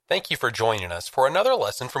Thank you for joining us for another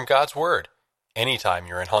lesson from God's Word. Anytime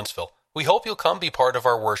you're in Huntsville, we hope you'll come be part of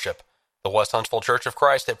our worship. The West Huntsville Church of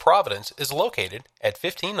Christ at Providence is located at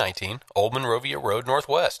 1519 Old Monrovia Road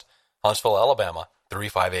Northwest, Huntsville, Alabama,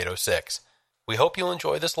 35806. We hope you'll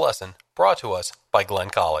enjoy this lesson brought to us by Glenn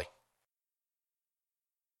Colley.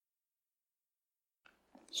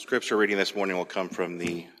 Scripture reading this morning will come from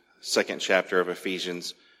the second chapter of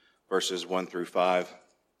Ephesians, verses 1 through 5.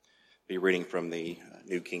 Be reading from the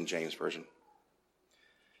New King James Version.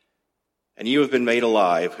 And you have been made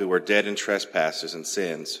alive, who were dead in trespasses and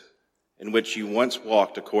sins, in which you once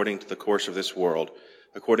walked according to the course of this world,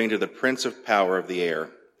 according to the prince of power of the air,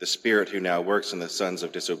 the spirit who now works in the sons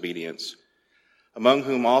of disobedience, among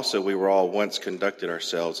whom also we were all once conducted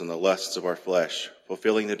ourselves in the lusts of our flesh,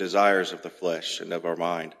 fulfilling the desires of the flesh and of our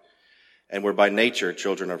mind, and were by nature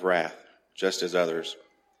children of wrath, just as others.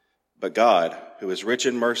 But God, who is rich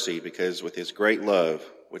in mercy, because with his great love,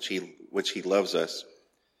 which he loves us,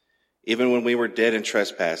 even when we were dead in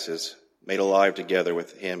trespasses, made alive together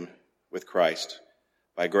with him, with Christ.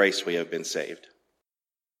 By grace we have been saved.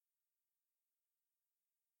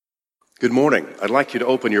 Good morning. I'd like you to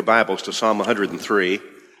open your Bibles to Psalm 103.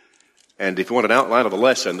 And if you want an outline of the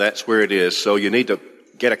lesson, that's where it is. So you need to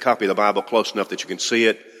get a copy of the Bible close enough that you can see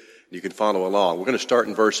it. You can follow along. We're going to start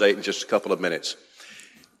in verse 8 in just a couple of minutes.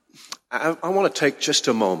 I want to take just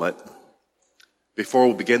a moment before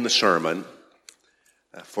we begin the sermon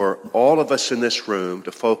for all of us in this room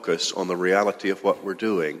to focus on the reality of what we're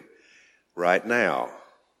doing right now.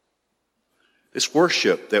 This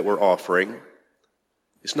worship that we're offering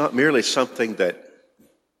is not merely something that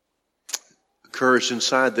occurs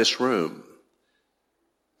inside this room,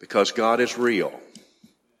 because God is real.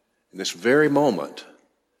 In this very moment,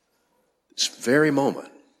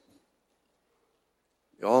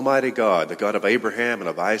 the Almighty God, the God of Abraham and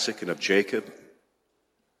of Isaac and of Jacob,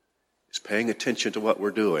 is paying attention to what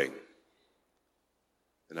we're doing.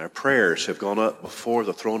 And our prayers have gone up before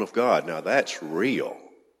the throne of God. Now that's real.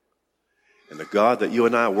 And the God that you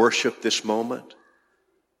and I worship this moment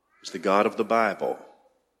is the God of the Bible.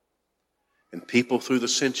 And people through the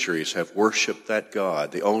centuries have worshiped that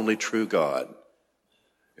God, the only true God.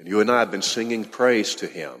 And you and I have been singing praise to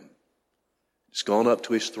him. It's gone up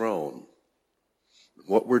to his throne.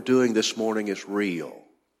 What we're doing this morning is real.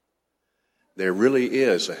 There really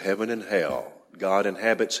is a heaven and hell. God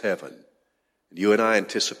inhabits heaven. And you and I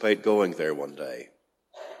anticipate going there one day.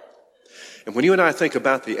 And when you and I think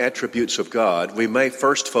about the attributes of God, we may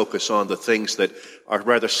first focus on the things that are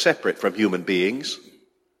rather separate from human beings.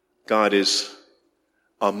 God is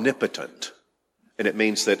omnipotent, and it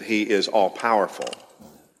means that he is all-powerful.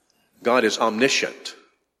 God is omniscient.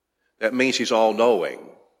 That means he's all-knowing.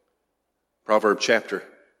 Proverbs chapter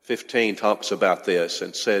 15 talks about this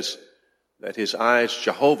and says that his eyes,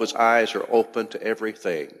 Jehovah's eyes, are open to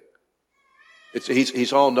everything.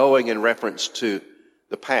 He's all-knowing in reference to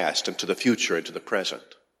the past and to the future and to the present.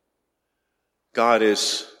 God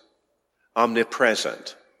is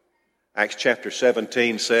omnipresent. Acts chapter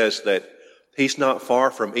 17 says that he's not far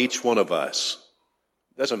from each one of us.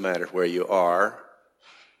 It doesn't matter where you are.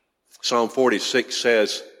 Psalm 46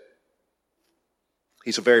 says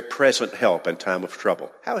he's a very present help in time of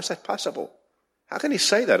trouble. How is that possible? How can he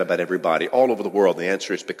say that about everybody all over the world? The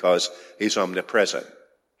answer is because he's omnipresent.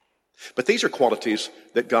 But these are qualities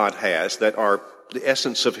that God has that are the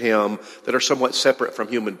essence of him, that are somewhat separate from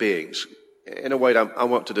human beings. In a way I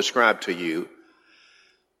want to describe to you.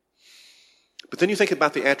 But then you think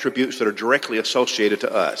about the attributes that are directly associated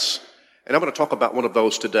to us. And I'm going to talk about one of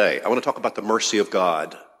those today. I want to talk about the mercy of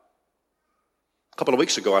God. A couple of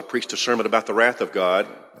weeks ago, I preached a sermon about the wrath of God.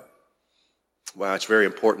 Well, it's very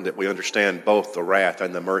important that we understand both the wrath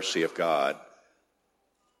and the mercy of God.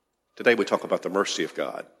 Today we talk about the mercy of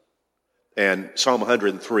God. And Psalm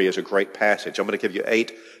 103 is a great passage. I'm going to give you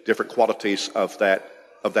 8 different qualities of that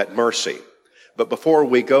mercy. But before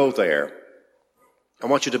we go there, I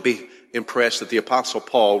want you to be impressed that the Apostle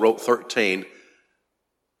Paul wrote 13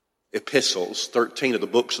 epistles, 13 of the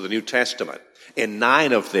books of the New Testament. In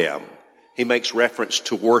 9 of them, he makes reference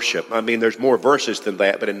to worship. I mean, there's more verses than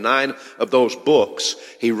that, but in 9 of those books,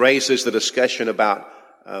 he raises the discussion about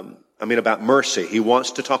mercy. He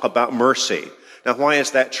wants to talk about mercy. Now, why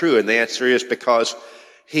is that true? And the answer is because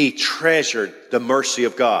he treasured the mercy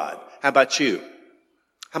of God. How about you?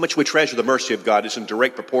 How much we treasure the mercy of God is in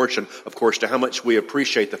direct proportion, of course, to how much we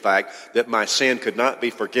appreciate the fact that my sin could not be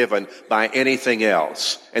forgiven by anything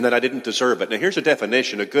else, and that I didn't deserve it. Now, here's a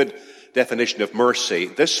good definition of mercy.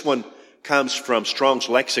 This one comes from Strong's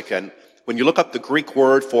Lexicon. When you look up the Greek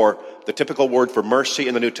word for the typical word for mercy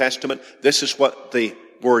in the New Testament, this is what the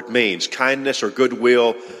word means: kindness or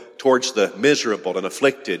goodwill towards the miserable and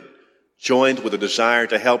afflicted, joined with a desire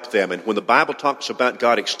to help them. And when the Bible talks about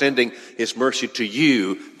God extending His mercy to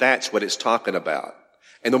you, that's what it's talking about.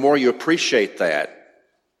 And the more you appreciate that,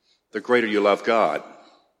 the greater you love God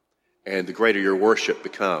and the greater your worship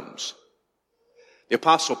becomes. The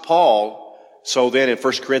Apostle Paul, so then in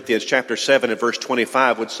 1 Corinthians chapter 7 and verse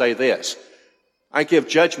 25 would say this, I give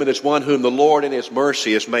judgment as one whom the Lord in His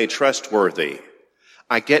mercy has made trustworthy.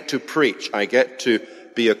 I get to preach. I get to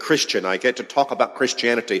be a Christian. I get to talk about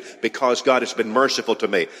Christianity because God has been merciful to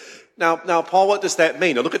me. Now, Paul, what does that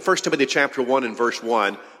mean? Now look at 1 Timothy chapter 1 and verse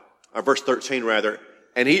 1, or verse 13 rather,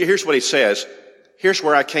 and here's what he says. Here's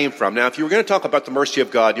where I came from. Now, if you were going to talk about the mercy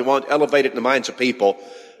of God, you want to elevate it in the minds of people,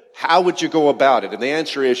 how would you go about it? And the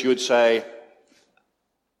answer is you would say,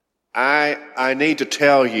 I need to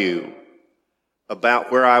tell you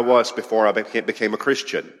about where I was before I became a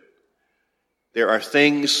Christian. There are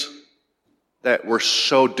things that were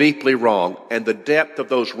so deeply wrong, and the depth of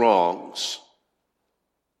those wrongs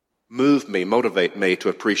motivate me to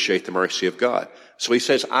appreciate the mercy of God. So he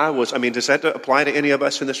says, does that apply to any of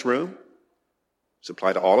us in this room? Does it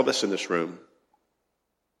apply to all of us in this room?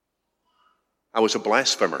 I was a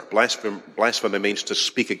blasphemer. Blasphemy means to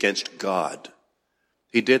speak against God.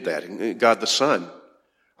 He did that, God the Son.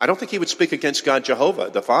 I don't think he would speak against God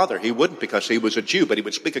Jehovah, the Father. He wouldn't because he was a Jew, but he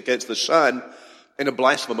would speak against the Son in a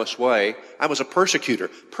blasphemous way. I was a persecutor.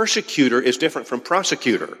 Persecutor is different from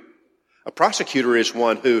prosecutor. A prosecutor is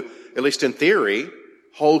one who, at least in theory,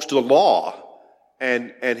 holds to the law,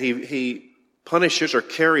 and he punishes or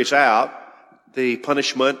carries out the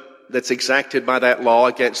punishment that's exacted by that law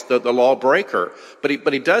against the lawbreaker.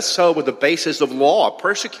 But he does so with the basis of law. A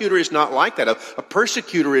persecutor is not like that. A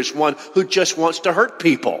persecutor is one who just wants to hurt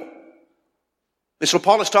people. And so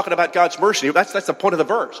Paul is talking about God's mercy. That's the point of the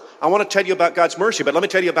verse. I want to tell you about God's mercy, but let me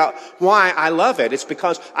tell you about why I love it. It's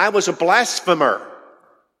because I was a blasphemer.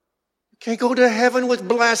 You can't go to heaven with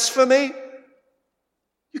blasphemy.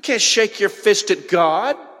 You can't shake your fist at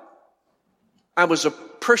God. I was a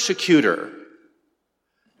persecutor.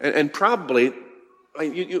 And probably,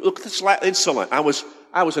 you look at this, insolent. I was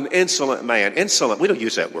an insolent man. Insolent, we don't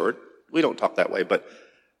use that word. We don't talk that way, but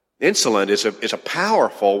insolent is a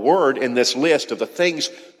powerful word in this list of the things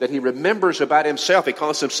that he remembers about himself. He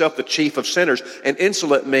calls himself the chief of sinners. And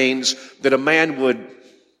insolent means that a man would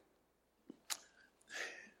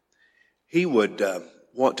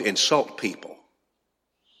want to insult people.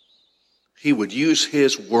 He would use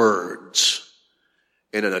his words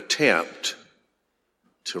in an attempt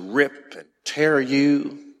to rip and tear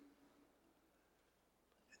you.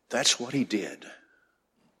 That's what he did.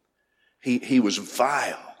 He was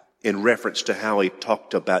vile in reference to how he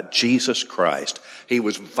talked about Jesus Christ. He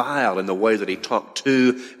was vile in the way that he talked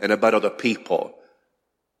to and about other people.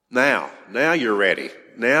 Now you're ready.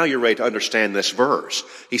 Now you're ready to understand this verse.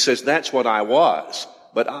 He says, that's what I was,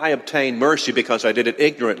 but I obtained mercy because I did it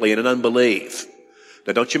ignorantly and in unbelief.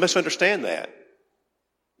 Now don't you misunderstand that.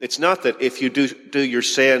 It's not that if you do your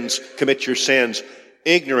sins, commit your sins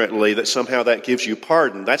ignorantly, that somehow that gives you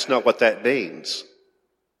pardon. That's not what that means.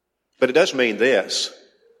 But it does mean this.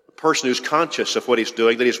 A person who's conscious of what he's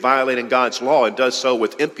doing, that he's violating God's law and does so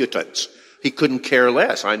with impotence. He couldn't care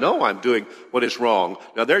less. I know I'm doing what is wrong.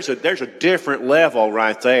 Now there's a different level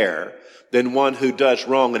right there than one who does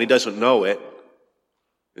wrong and he doesn't know it.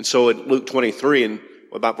 And so in Luke 23 and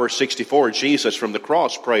about verse 64, Jesus from the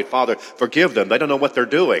cross prayed, Father, forgive them. They don't know what they're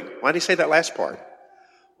doing. Why did he say that last part?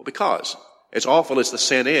 Well, because as awful as the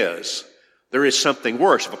sin is, there is something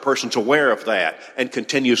worse if a person's aware of that and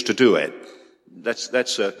continues to do it.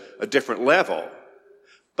 That's a different level.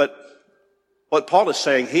 But what Paul is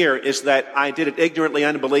saying here is that I did it ignorantly,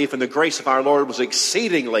 unbelief, and the grace of our Lord was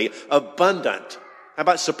exceedingly abundant. How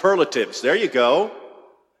about superlatives? There you go.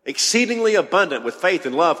 Exceedingly abundant with faith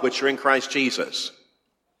and love which are in Christ Jesus.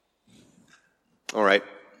 All right,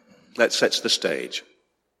 that sets the stage.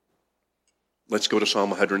 Let's go to Psalm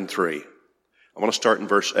 103. I want to start in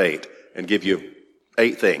verse 8 and give you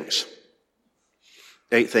 8 things.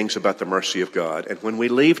 8 things about the mercy of God. And when we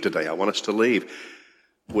leave today, I want us to leave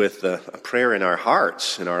with a prayer in our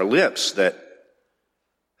hearts, in our lips, that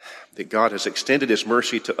God has extended His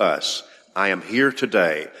mercy to us. I am here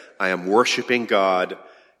today. I am worshiping God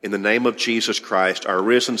in the name of Jesus Christ, our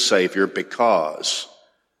risen Savior, because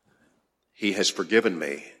He has forgiven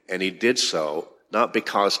me. And He did so not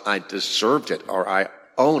because I deserved it or I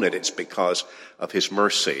own it. It's because of His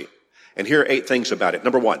mercy. And here are 8 things about it.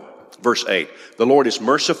 Number 1, verse 8. The Lord is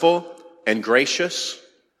merciful and gracious,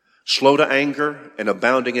 slow to anger, and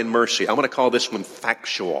abounding in mercy. I want to call this one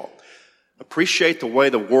factual. Appreciate the way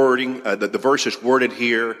the wording, the verse is worded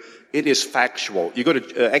here. It is factual. You go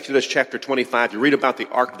to Exodus chapter 25, you read about the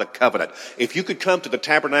Ark of the Covenant. If you could come to the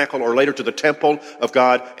tabernacle or later to the temple of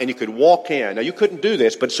God and you could walk in. Now you couldn't do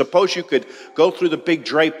this, but suppose you could go through the big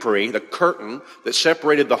drapery, the curtain that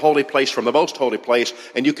separated the holy place from the most holy place,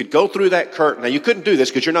 and you could go through that curtain. Now you couldn't do this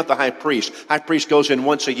because you're not the high priest. High priest goes in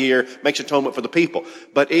once a year, makes atonement for the people.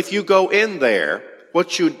 But if you go in there,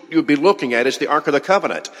 what you'd be looking at is the Ark of the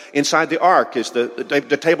Covenant. Inside the Ark is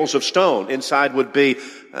the tables of stone. Inside would be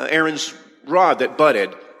Aaron's rod that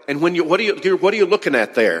budded. And what are you looking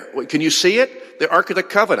at there? Can you see it? The Ark of the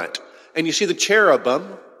Covenant. And you see the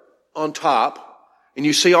cherubim on top, and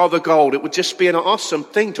you see all the gold. It would just be an awesome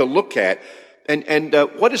thing to look at. And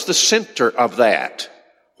what is the center of that?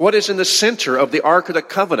 What is in the center of the Ark of the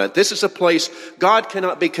Covenant? This is a place, God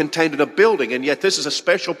cannot be contained in a building, and yet this is a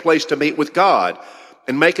special place to meet with God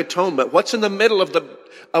and make atonement. What's in the middle of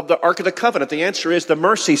the Ark of the Covenant? The answer is the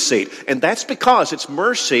mercy seat. And that's because it's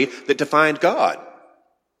mercy that defined God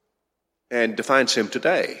and defines him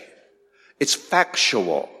today. It's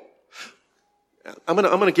factual. I'm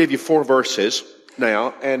going to give you 4 verses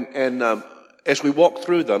now, and as we walk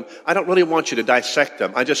through them, I don't really want you to dissect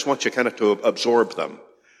them. I just want you kind of to absorb them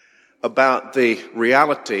about the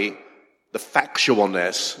reality, the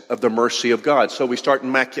factualness of the mercy of God. So we start in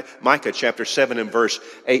Micah chapter 7 and verse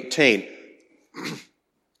 18.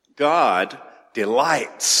 God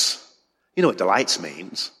delights. You know what delights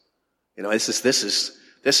means? You know, this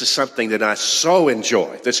is something that I so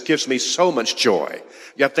enjoy. This gives me so much joy.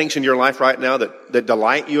 You have things in your life right now that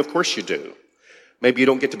delight you? Of course you do. Maybe you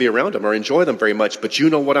don't get to be around them or enjoy them very much, but you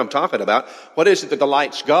know what I'm talking about. What is it that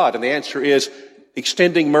delights God? And the answer is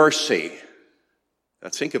extending mercy. Now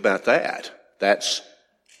think about that. That's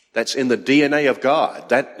in the DNA of God.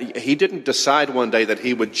 That he didn't decide one day that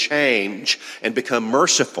he would change and become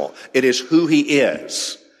merciful. It is who he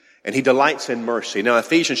is. And he delights in mercy. Now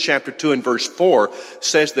Ephesians chapter 2 and verse 4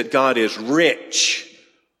 says that God is rich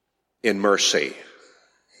in mercy.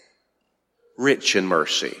 Rich in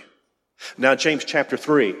mercy. Now James chapter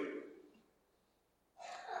 3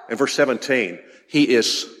 and verse 17. He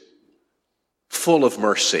is full of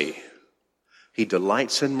mercy. He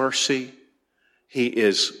delights in mercy. He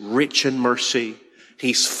is rich in mercy.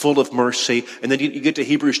 He's full of mercy. And then you get to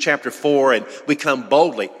Hebrews chapter 4 and we come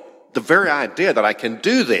boldly. The very idea that I can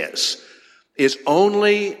do this is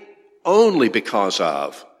only because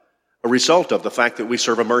of a result of the fact that we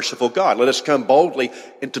serve a merciful God. Let us come boldly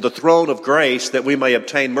into the throne of grace that we may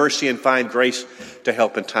obtain mercy and find grace to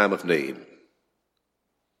help in time of need.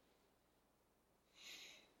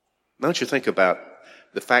 Now don't you think about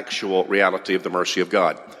the factual reality of the mercy of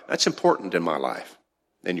God. That's important in my life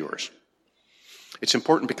and yours. It's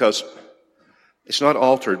important because it's not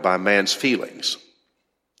altered by man's feelings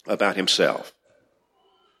about himself.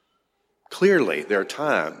 Clearly, there are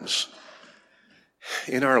times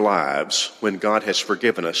in our lives when God has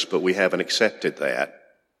forgiven us, but we haven't accepted that.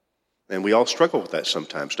 And we all struggle with that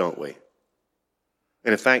sometimes, don't we?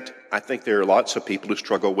 And in fact, I think there are lots of people who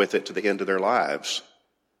struggle with it to the end of their lives.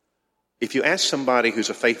 If you ask somebody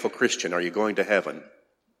who's a faithful Christian, are you going to heaven?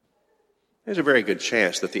 There's a very good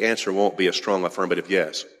chance that the answer won't be a strong affirmative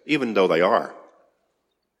yes, even though they are.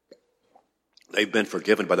 They've been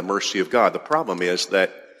forgiven by the mercy of God. The problem is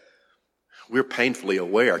that we're painfully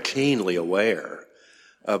aware, keenly aware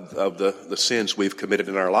of the sins we've committed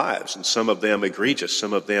in our lives, and some of them egregious,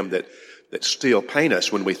 some of them that still pain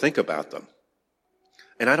us when we think about them.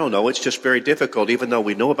 And I don't know, it's just very difficult, even though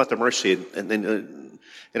we know about the mercy and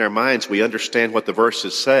in our minds we understand what the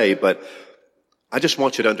verses say, but I just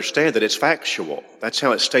want you to understand that it's factual. That's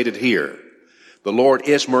how it's stated here. The Lord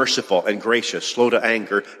is merciful and gracious, slow to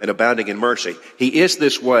anger, and abounding in mercy. He is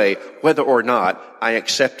this way, whether or not I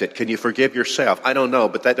accept it. Can you forgive yourself? I don't know,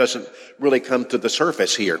 but that doesn't really come to the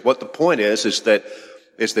surface here. What the point is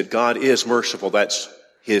that God is merciful. That's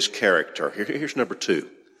his character. Here's number 2.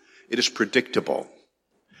 It is predictable.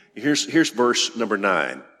 Here's verse number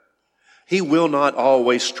 9. He will not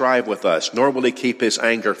always strive with us, nor will he keep his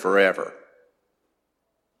anger forever.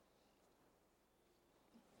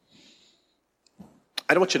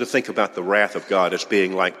 I don't want you to think about the wrath of God as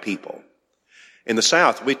being like people. In the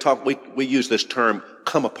South, we use this term,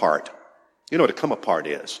 come apart. You know what a come apart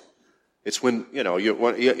is? It's when,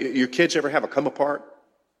 your kids ever have a come apart?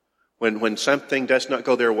 When something does not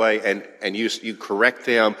go their way and you correct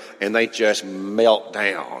them and they just melt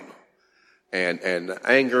down. And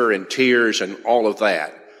anger and tears and all of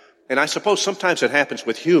that. And I suppose sometimes it happens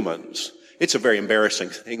with humans. It's a very embarrassing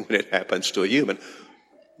thing when it happens to a human.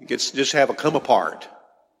 You just have a come apart.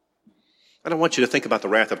 I don't want you to think about the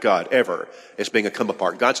wrath of God ever as being a come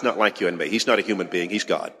apart. God's not like you and me. He's not a human being. He's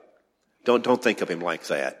God. Don't think of him like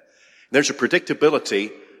that. There's a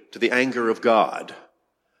predictability to the anger of God.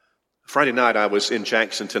 Friday night I was in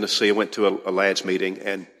Jackson, Tennessee. I went to a lads meeting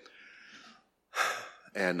and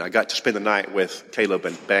I got to spend the night with Caleb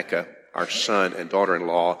and Becca, our son and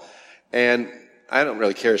daughter-in-law. And I don't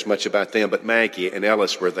really care as much about them, but Maggie and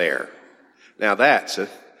Ellis were there. Now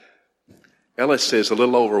Ellis is a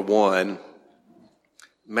little over 1.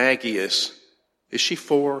 Maggie is she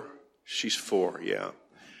 4? She's 4, yeah.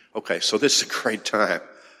 Okay, so this is a great time.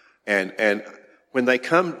 And when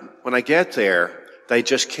I get there, they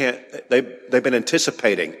just can't, they've been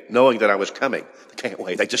anticipating, knowing that I was coming. They can't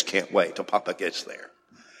wait. They just can't wait till Papa gets there.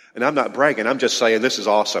 And I'm not bragging. I'm just saying this is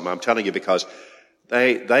awesome. I'm telling you because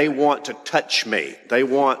they want to touch me. They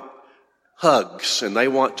want hugs and they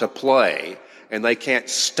want to play and they can't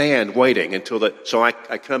stand waiting so I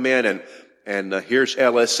come in and here's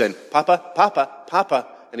Ellis and Papa, Papa, Papa.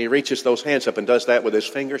 And he reaches those hands up and does that with his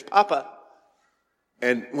fingers, Papa.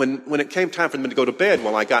 And when it came time for them to go to bed,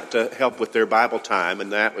 well, I got to help with their Bible time,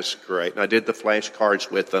 and that was great. And I did the flashcards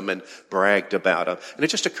with them and bragged about them. And it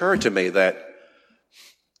just occurred to me that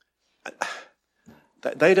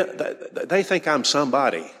they think I'm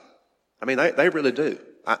somebody. I mean, they really do.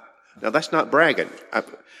 Now, that's not bragging.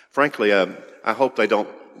 Frankly, I hope they don't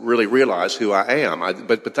really realize who I am.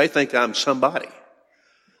 But they think I'm somebody.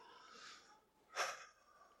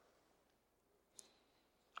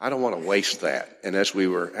 I don't want to waste that. And as we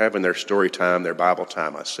were having their story time, their Bible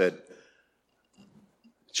time, I said,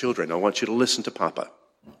 children, I want you to listen to Papa.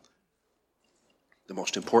 The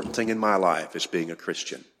most important thing in my life is being a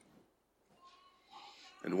Christian.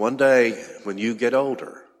 And one day, when you get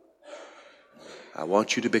older, I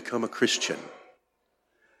want you to become a Christian.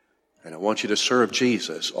 And I want you to serve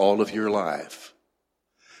Jesus all of your life.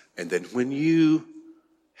 And then when you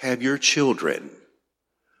have your children,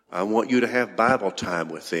 I want you to have Bible time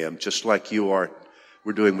with them, just like we're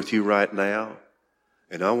doing with you right now.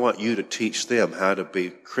 And I want you to teach them how to be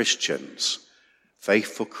Christians,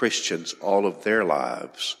 faithful Christians all of their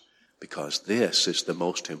lives, because this is the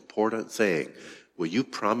most important thing. Will you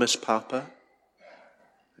promise, Papa?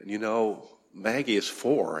 And Maggie is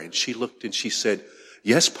 4, and she looked and she said,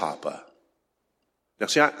 yes, Papa. Now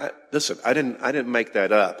see, listen, I didn't make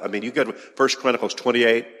that up. I mean, you go to 1 Chronicles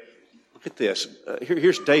 28. Look at this.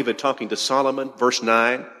 Here's David talking to Solomon, verse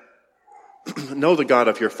 9. Know the God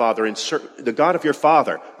of your father and the God of your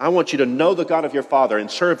father. I want you to know the God of your father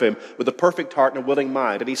and serve him with a perfect heart and a willing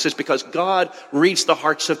mind. And he says, because God reads the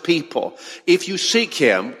hearts of people. If you seek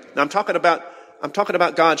him, now I'm talking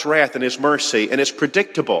about God's wrath and his mercy, and it's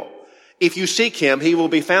predictable. If you seek him, he will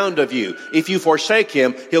be found of you. If you forsake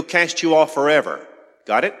him, he'll cast you off forever.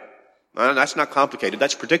 Got it? That's not complicated.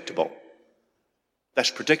 That's predictable.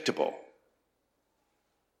 That's predictable.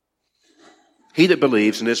 He that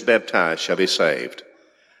believes and is baptized shall be saved.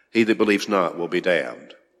 He that believes not will be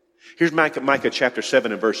damned. Here's Micah chapter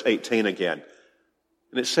 7 and verse 18 again.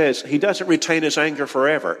 And it says, he doesn't retain his anger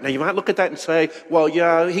forever. Now you might look at that and say, well,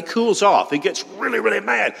 yeah, he cools off. He gets really, really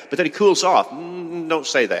mad, but then he cools off. Don't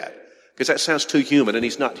say that, because that sounds too human, and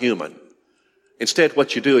he's not human. Instead,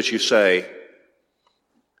 what you do is you say,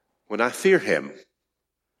 when I fear him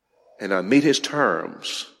and I meet his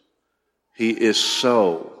terms, he is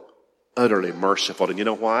so utterly merciful. And you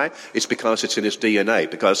know why? It's because it's in his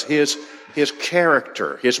DNA, because his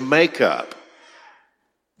character, his makeup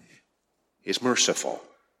is merciful.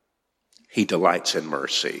 He delights in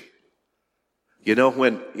mercy.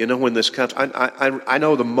 When this comes, I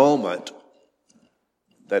know the moment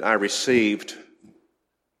that I received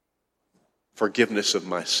forgiveness of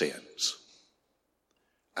my sins.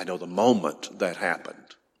 I know the moment that happened.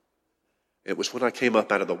 It was when I came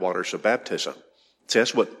up out of the waters of baptism.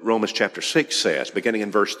 That's what Romans chapter 6 says, beginning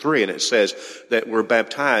in verse 3, and it says that we're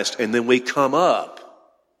baptized and then we come up.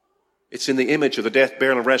 It's in the image of the death,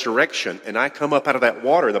 burial, and resurrection, and I come up out of that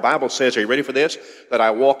water. The Bible says, are you ready for this? That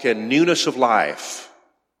I walk in newness of life.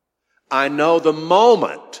 I know the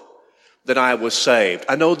moment that I was saved.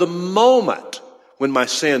 I know the moment when my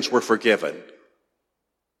sins were forgiven.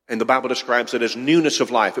 And the Bible describes it as newness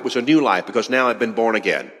of life. It was a new life because now I've been born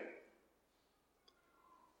again.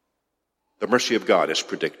 The mercy of God is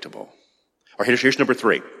predictable. Or here's number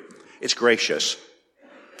 3. It's gracious.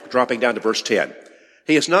 Dropping down to verse 10.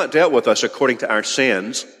 He has not dealt with us according to our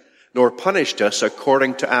sins, nor punished us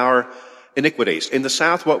according to our iniquities. In the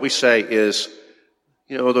South, what we say is,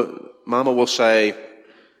 the mama will say,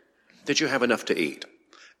 did you have enough to eat?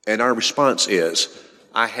 And our response is,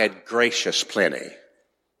 I had gracious plenty.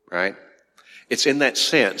 Right? It's in that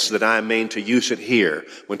sense that I mean to use it here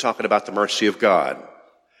when talking about the mercy of God.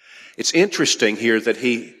 It's interesting here that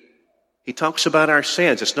he talks about our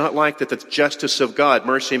sins. It's not like that the justice of God,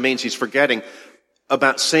 mercy means he's forgetting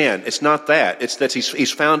about sin. It's not that. It's that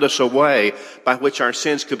he's found us a way by which our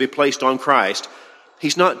sins could be placed on Christ.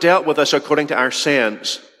 He's not dealt with us according to our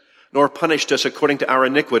sins, nor punished us according to our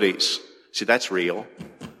iniquities. See, that's real.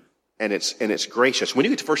 And it's gracious. When you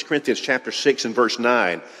get to 1 Corinthians chapter 6 and verse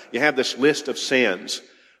 9, you have this list of sins.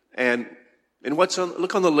 And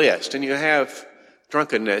look on the list, and you have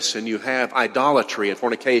drunkenness, and you have idolatry and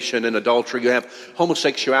fornication and adultery. You have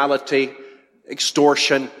homosexuality,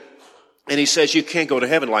 extortion. And he says you can't go to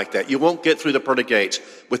heaven like that. You won't get through the pearly gates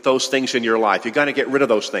with those things in your life. You've got to get rid of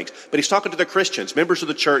those things. But he's talking to the Christians, members of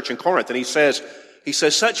the church in Corinth, and he says,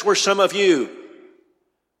 such were some of you,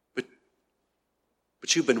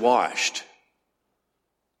 but you've been washed.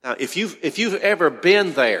 Now, if you've ever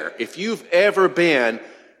been there, if you've ever been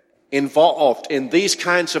involved in these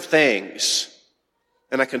kinds of things,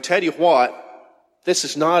 and I can tell you what, this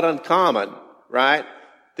is not uncommon, right?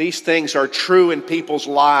 These things are true in people's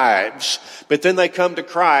lives, but then they come to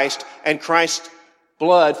Christ, and Christ's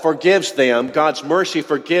blood forgives them. God's mercy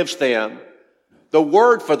forgives them. The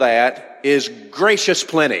word for that is gracious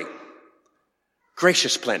plenty.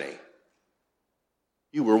 Gracious plenty.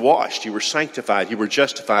 You were washed, you were sanctified, you were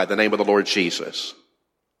justified in the name of the Lord Jesus.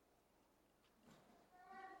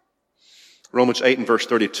 Romans 8 and verse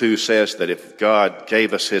 32 says that if God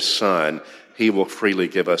gave us his Son, he will freely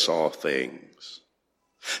give us all things.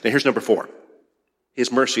 Now here's number 4.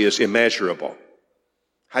 His mercy is immeasurable.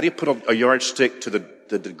 How do you put a yardstick to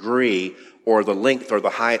the degree or the length or the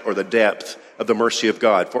height or the depth of the mercy of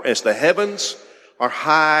God? For as the heavens are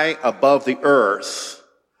high above the earth,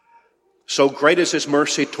 so great is his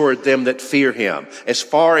mercy toward them that fear him. As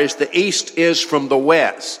far as the east is from the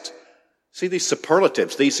west. See these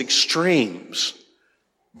superlatives, these extremes.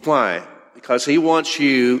 Why? Because he wants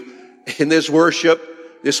you in this worship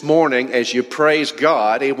this morning, as you praise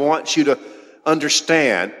God, he wants you to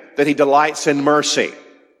understand that he delights in mercy.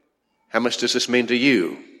 How much does this mean to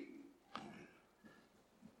you?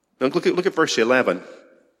 Now look at verse 11.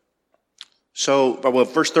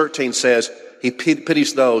 Verse 13 says, he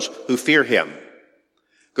pities those who fear him.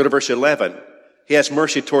 Go to verse 11. He has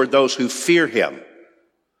mercy toward those who fear him.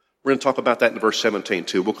 We're going to talk about that in verse 17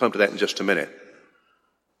 too. We'll come to that in just a minute.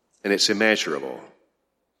 And it's immeasurable.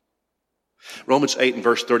 Romans 8 and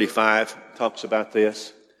verse 35 talks about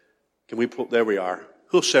this. There we are.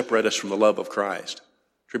 Who'll separate us from the love of Christ?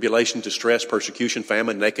 Tribulation, distress, persecution,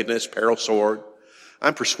 famine, nakedness, peril, sword.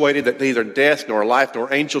 I'm persuaded that neither death, nor life,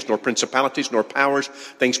 nor angels, nor principalities, nor powers,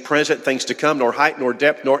 things present, things to come, nor height, nor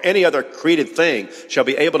depth, nor any other created thing shall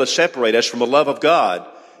be able to separate us from the love of God,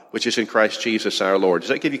 which is in Christ Jesus our Lord. Does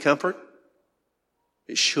that give you comfort?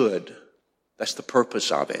 It should. That's the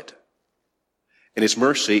purpose of it. And his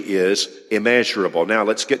mercy is immeasurable. Now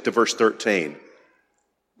let's get to verse 13.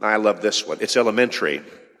 I love this one. It's elementary.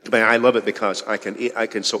 I love it because I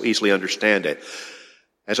can so easily understand it.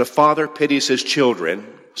 As a father pities his children,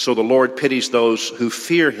 so the Lord pities those who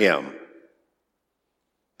fear him,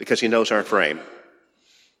 because he knows our frame.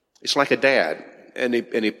 It's like a dad, and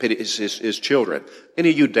he pities his children.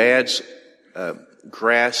 Any of you dads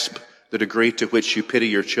grasp the degree to which you pity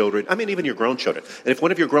your children? I mean, even your grown children. And if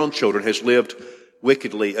one of your grown children has lived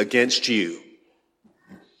wickedly against you,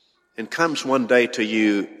 and comes one day to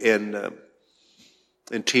you in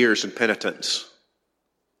tears and penitence,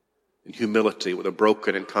 in humility, with a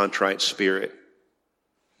broken and contrite spirit,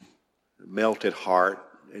 a melted heart,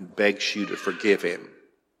 and begs you to forgive him,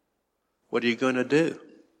 what are you going to do?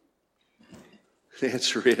 The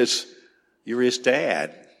answer is, you're his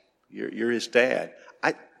dad. You're his dad.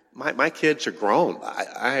 My kids are grown.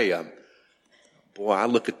 I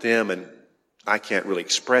look at them and I can't really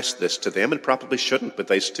express this to them, and probably shouldn't, but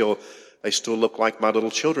they still look like my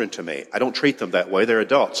little children to me. I don't treat them that way. They're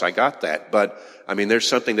adults. I got that. But, I mean, there's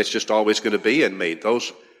something that's just always going to be in me.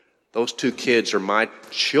 Those two kids are my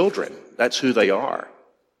children. That's who they are.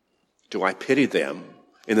 Do I pity them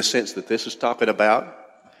in the sense that this is talking about?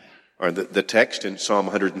 Or the text in Psalm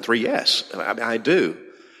 103? Yes, I do.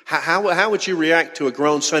 How would you react to a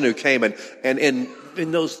grown son who came and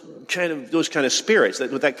in those kind of spirits,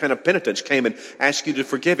 with that kind of penitence, came and asked you to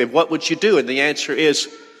forgive him? What would you do? And the answer is,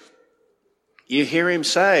 you hear him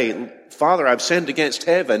say, Father, I've sinned against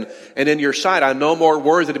heaven, and in your sight I'm no more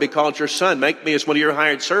worthy to be called your son. Make me as one of your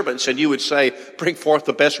hired servants. And you would say, bring forth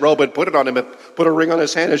the best robe and put it on him, and put a ring on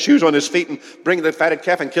his hand and shoes on his feet, and bring the fatted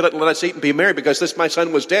calf and kill it and let us eat and be merry, because this my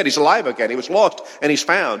son was dead. He's alive again. He was lost and he's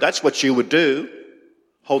found. That's what you would do.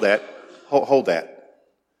 Hold that.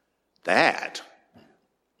 That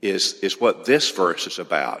is what this verse is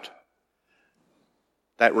about.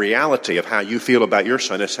 That reality of how you feel about your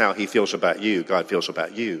son is how he feels about you, God feels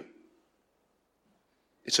about you.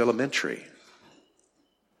 It's elementary.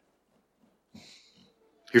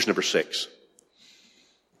 Here's number 6.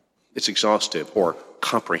 It's exhaustive or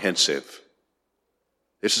comprehensive.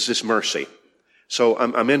 This is His mercy. So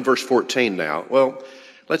I'm in verse 14 now. Well,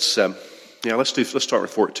 let's start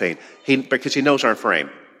with 14. Because He knows our frame.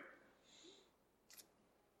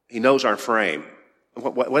 He knows our frame.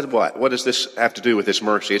 What does this have to do with His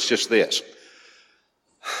mercy? It's just this.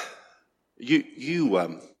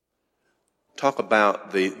 You talk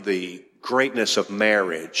about the greatness of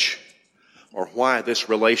marriage, or why this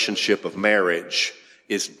relationship of marriage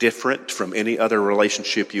is different from any other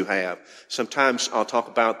relationship you have. Sometimes I'll talk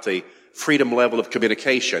about the freedom level of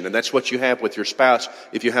communication, and that's what you have with your spouse.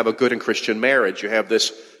 If you have a good and Christian marriage, you have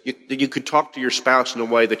this, you could talk to your spouse in a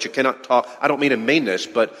way that you cannot talk. I don't mean in meanness,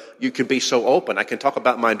 but you can be so open. I can talk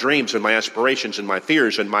about my dreams and my aspirations and my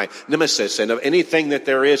fears and my nemesis and of anything that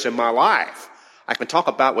there is in my life. I can talk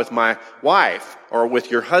about with my wife or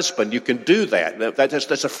with your husband. You can do that.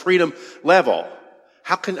 That's a freedom level.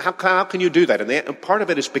 How can you do that? And part of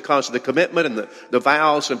it is because of the commitment and the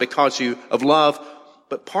vows and because of love.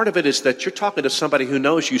 But part of it is that you're talking to somebody who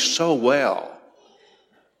knows you so well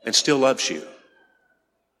and still loves you.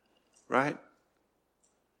 Right?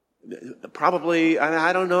 Probably,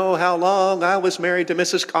 I don't know how long I was married to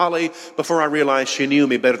Mrs. Colley before I realized she knew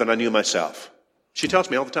me better than I knew myself. She tells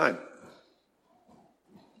me all the time.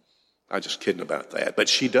 I'm just kidding about that. But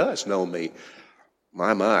she does know me,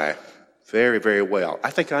 my, very, very well. I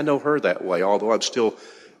think I know her that way, although I'm still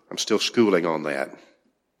schooling on that.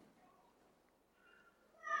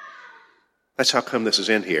 That's how come this is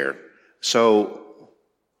in here. So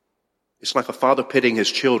it's like a father pitying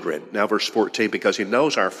his children. Now verse 14, because He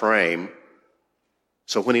knows our frame.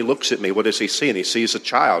 So when He looks at me, what does He see? And He sees a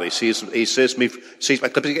child. He sees me.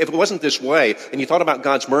 If it wasn't this way, and you thought about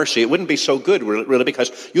God's mercy, it wouldn't be so good, really,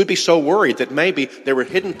 because you'd be so worried that maybe there were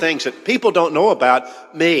hidden things that people don't know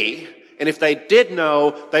about me. And if they did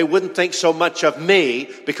know, they wouldn't think so much of me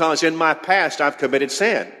because in my past I've committed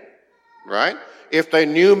sin. Right? If they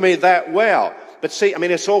knew me that well. But see,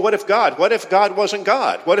 so what if God wasn't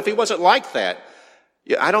God? What if He wasn't like that?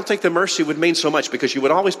 I don't think the mercy would mean so much, because you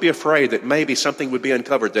would always be afraid that maybe something would be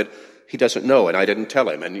uncovered that He doesn't know and I didn't tell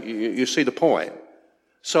Him. And you see the point.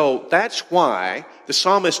 So that's why the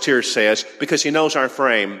psalmist here says, because He knows our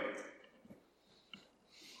frame,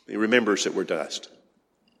 He remembers that we're dust.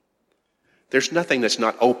 There's nothing that's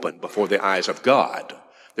not open before the eyes of God.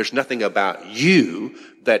 There's nothing about you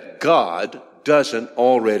that God doesn't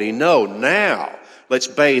already know. Now, let's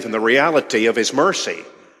bathe in the reality of His mercy.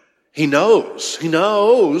 He knows. He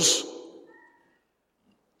knows.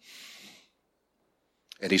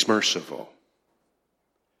 And He's merciful.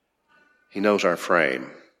 He knows our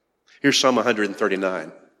frame. Here's Psalm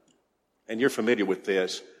 139. And you're familiar with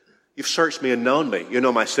this. You've searched me and known me. You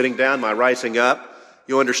know my sitting down, my rising up.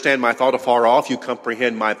 You understand my thought afar off. You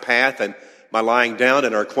comprehend my path and my lying down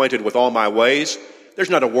and are acquainted with all my ways. There's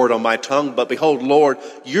not a word on my tongue, but behold, Lord,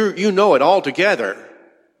 you know it all together.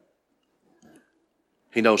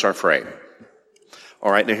 He knows our frame.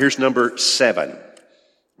 All right, now here's number 7.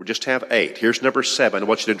 We just have 8. Here's number 7. I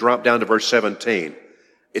want you to drop down to verse 17.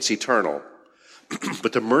 It's eternal.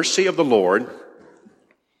 But the mercy of the Lord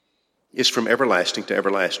is from everlasting to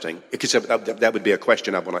everlasting. Because that would be a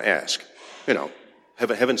question I want to ask.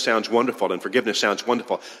 Heaven sounds wonderful and forgiveness sounds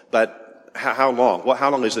wonderful, but how long? How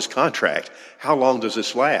long is this contract? How long does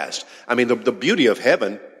this last? The beauty of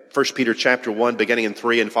heaven, 1 Peter chapter 1, beginning in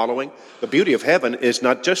 3 and following, the beauty of heaven is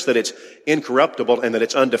not just that it's incorruptible and that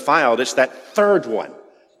it's undefiled, it's that third one.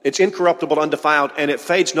 It's incorruptible, undefiled, and it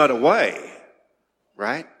fades not away.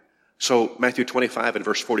 Right? So Matthew 25 and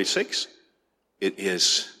verse 46, it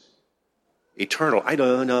is eternal. I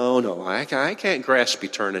don't know. I can't grasp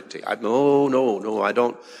eternity. No, I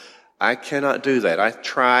don't. I cannot do that. I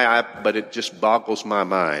try, but it just boggles my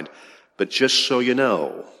mind. But just so you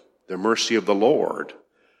know, the mercy of the Lord,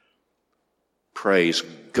 praise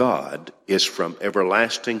God, is from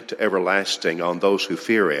everlasting to everlasting on those who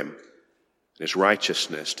fear Him, and His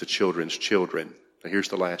righteousness to children's children. Now here's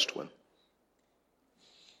the last one.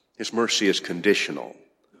 His mercy is conditional.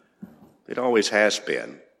 It always has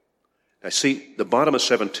been. Now see, the bottom of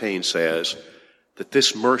 17 says that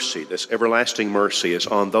this mercy, this everlasting mercy, is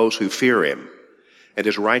on those who fear Him, and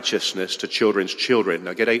His righteousness to children's children.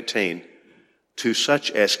 Now get 18. To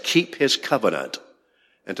such as keep His covenant,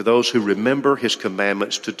 and to those who remember His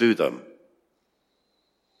commandments to do them.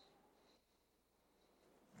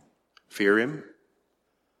 Fear Him,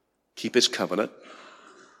 Keep his covenant.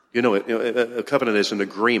 You know, a covenant is an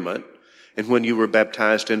agreement. And when you were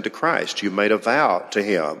baptized into Christ, you made a vow to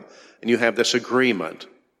him, and you have this agreement.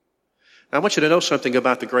 Now, I want you to know something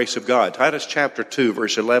about the grace of God. Titus chapter 2,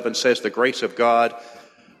 verse 11 says, the grace of God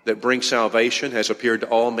that brings salvation has appeared to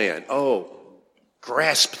all men. Oh,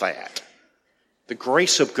 grasp that. The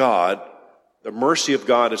grace of God, the mercy of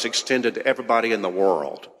God is extended to everybody in the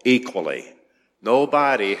world equally.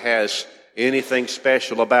 Nobody has anything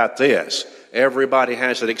special about this. Everybody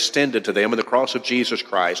has it extended to them, and the cross of Jesus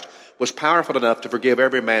Christ was powerful enough to forgive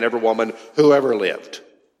every man, every woman, who ever lived.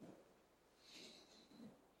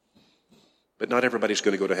 But not everybody's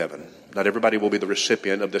going to go to heaven. Not everybody will be the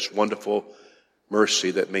recipient of this wonderful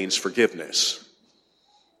mercy that means forgiveness.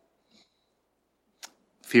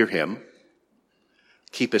 Fear him,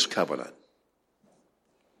 keep his covenant,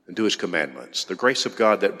 and do his commandments. The grace of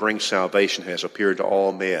God that brings salvation has appeared to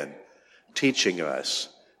all men, teaching us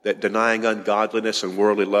that denying ungodliness and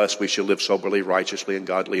worldly lust, we shall live soberly, righteously, and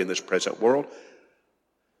godly in this present world.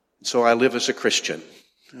 And so I live as a Christian.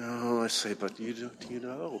 Oh, I say, but you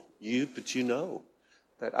know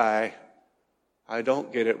that I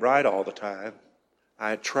don't get it right all the time.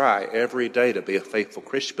 I try every day to be a faithful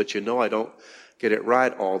Christian, but I don't get it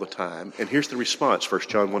right all the time. And here's the response, 1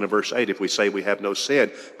 John 1 and verse 8. If we say we have no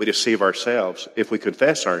sin, we deceive ourselves. If we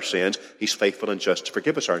confess our sins, he's faithful and just to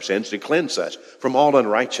forgive us our sins and cleanse us from all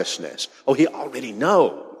unrighteousness. Oh, he already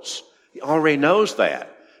knows. He already knows that.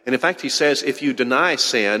 And in fact, he says, if you deny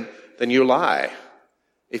sin, then you lie.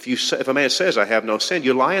 If a man says, I have no sin,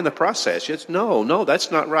 you lie in the process. It's no, that's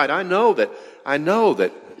not right. I know that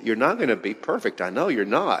you're not going to be perfect. I know you're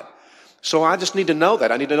not. So I just need to know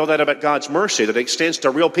that. I need to know that about God's mercy, that it extends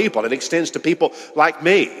to real people. It extends to people like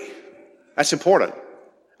me. That's important.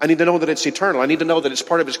 I need to know that it's eternal. I need to know that it's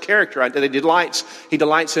part of his character, that he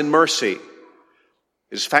delights in mercy.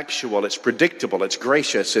 It's factual, it's predictable, it's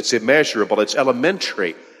gracious, it's immeasurable, it's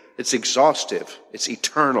elementary, it's exhaustive, it's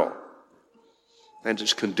eternal, and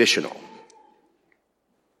it's conditional.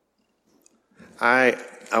 I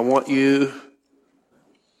want you,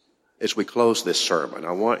 as we close this sermon,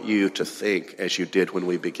 I want you to think as you did when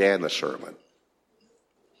we began the sermon.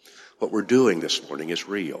 What we're doing this morning is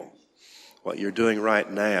real. What you're doing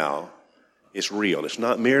right now is real. It's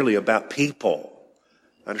not merely about people.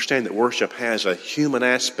 Understand that worship has a human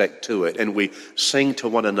aspect to it, and we sing to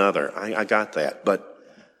one another. I got that. But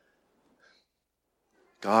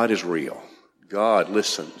God is real. God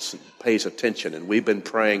listens and pays attention, and we've been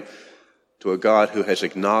praying to a God who has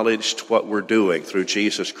acknowledged what we're doing through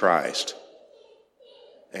Jesus Christ.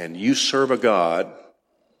 And you serve a God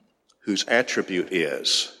whose attribute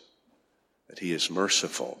is that he is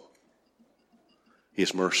merciful. He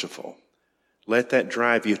is merciful. Let that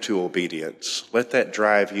drive you to obedience. Let that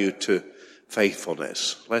drive you to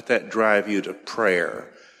faithfulness. Let that drive you to prayer.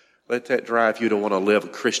 Let that drive you to want to live a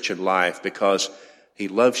Christian life, because he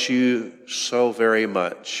loves you so very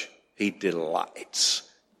much. He delights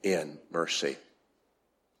in mercy.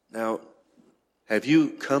 Now, have you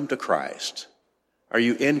come to Christ? Are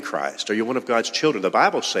you in Christ? Are you one of God's children? The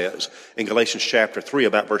Bible says in Galatians chapter 3,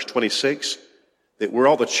 about verse 26, that we're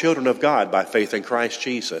all the children of God by faith in Christ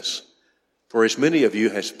Jesus. For as many of you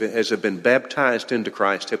as have been baptized into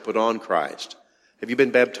Christ have put on Christ. Have you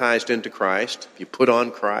been baptized into Christ? Have you put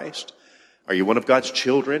on Christ? Are you one of God's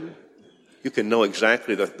children? You can know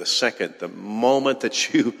exactly the moment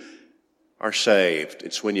that you are saved.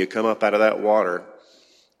 It's when you come up out of that water,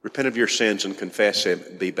 repent of your sins and confess him,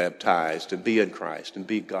 and be baptized, and be in Christ, and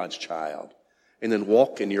be God's child. And then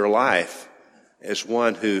walk in your life as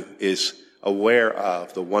one who is aware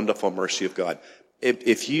of the wonderful mercy of God.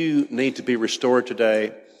 If you need to be restored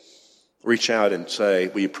today, reach out and say,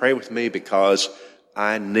 will you pray with me, because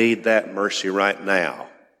I need that mercy right now.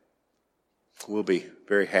 We'll be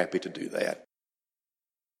very happy to do that.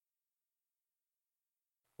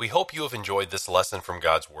 We hope you have enjoyed this lesson from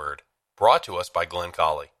God's Word, brought to us by Glenn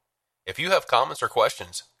Colley. If you have comments or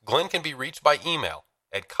questions, Glenn can be reached by email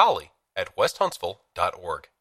at colley@westhuntsville.org.